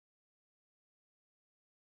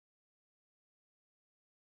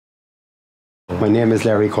My name is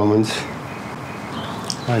Larry Cummins.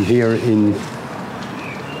 I'm here in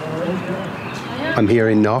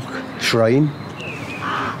Knock Shrine,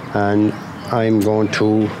 and I'm going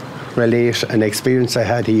to relate an experience I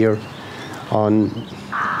had here on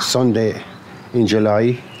Sunday in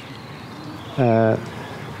July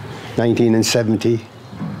 1970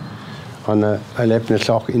 on 11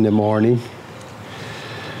 o'clock in the morning,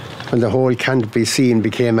 when the whole canopy scene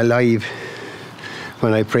became alive.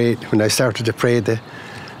 When I started to pray the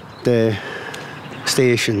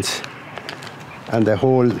stations, and the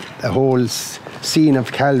whole scene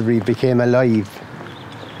of Calvary became alive.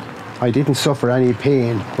 I didn't suffer any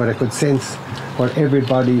pain, but I could sense what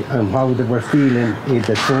everybody and how they were feeling.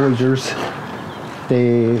 The soldiers,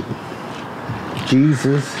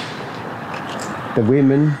 Jesus, the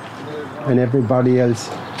women, and everybody else,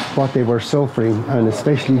 what they were suffering, and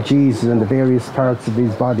especially Jesus and the various parts of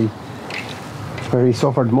his body, where he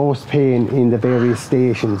suffered most pain in the various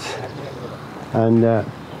stations. And I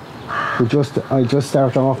just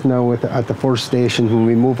start off now at the first station when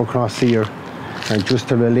we move across here, and just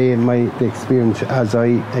to relay the experience as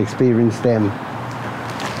I experienced them.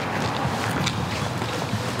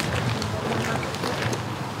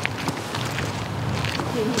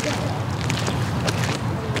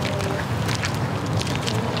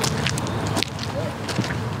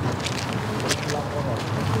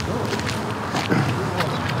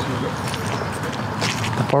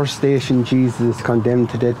 First station, Jesus is condemned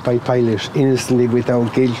to death by Pilate, innocently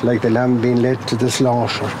without guilt, like the lamb being led to the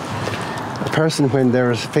slaughter. A person, when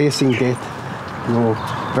they're facing death,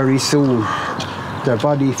 very soon, their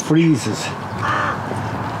body freezes.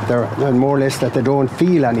 And more or less that they don't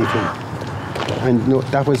feel anything. And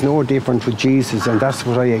that was no different with Jesus, and that's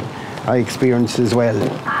what I experienced as well.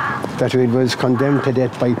 That he was condemned to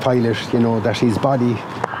death by Pilate, that his body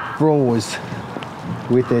froze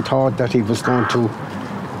with the thought that he was going to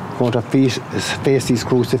face his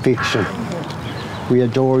crucifixion. We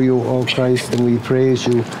adore you, O Christ, and we praise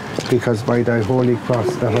you, because by thy holy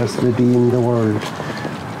cross thou hast redeemed the world.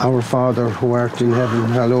 Our Father, who art in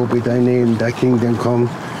heaven, hallowed be thy name. Thy kingdom come,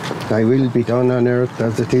 thy will be done on earth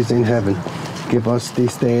as it is in heaven. Give us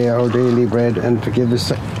this day our daily bread, and forgive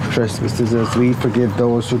us trespasses as we forgive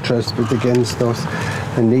those who trespass against us.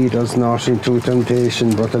 And lead us not into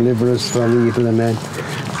temptation, but deliver us from evil. Amen.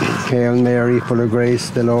 Hail Mary, full of grace,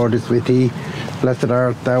 the Lord is with thee. Blessed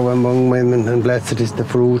art thou among women, and blessed is the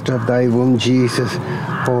fruit of thy womb, Jesus.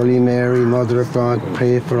 Holy Mary, Mother of God,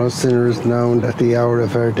 pray for us sinners now and at the hour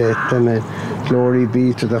of our death. Amen. Glory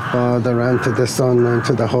be to the Father, and to the Son, and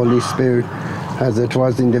to the Holy Spirit, as it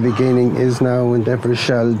was in the beginning, is now, and ever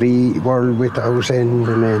shall be, world without end.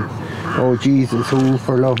 Amen. O Jesus, who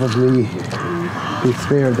for love of me did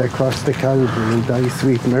spare that cross the Calvary, and thy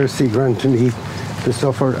sweet mercy grant to me to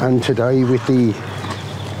suffer and to die with thee.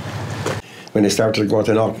 When I started to go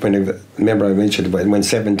to Knock, remember I mentioned it went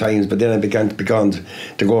 7 times, but then I began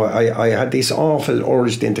to go. I had this awful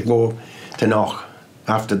urge then to go to Knock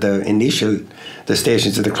after the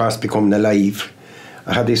stations of the cross becoming alive.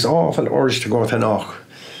 I had this awful urge to go to Knock,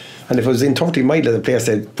 and if it was in 30 miles of the place,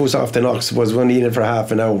 I'd push off to Knock, was running in for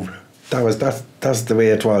half an hour. That's the way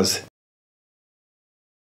it was.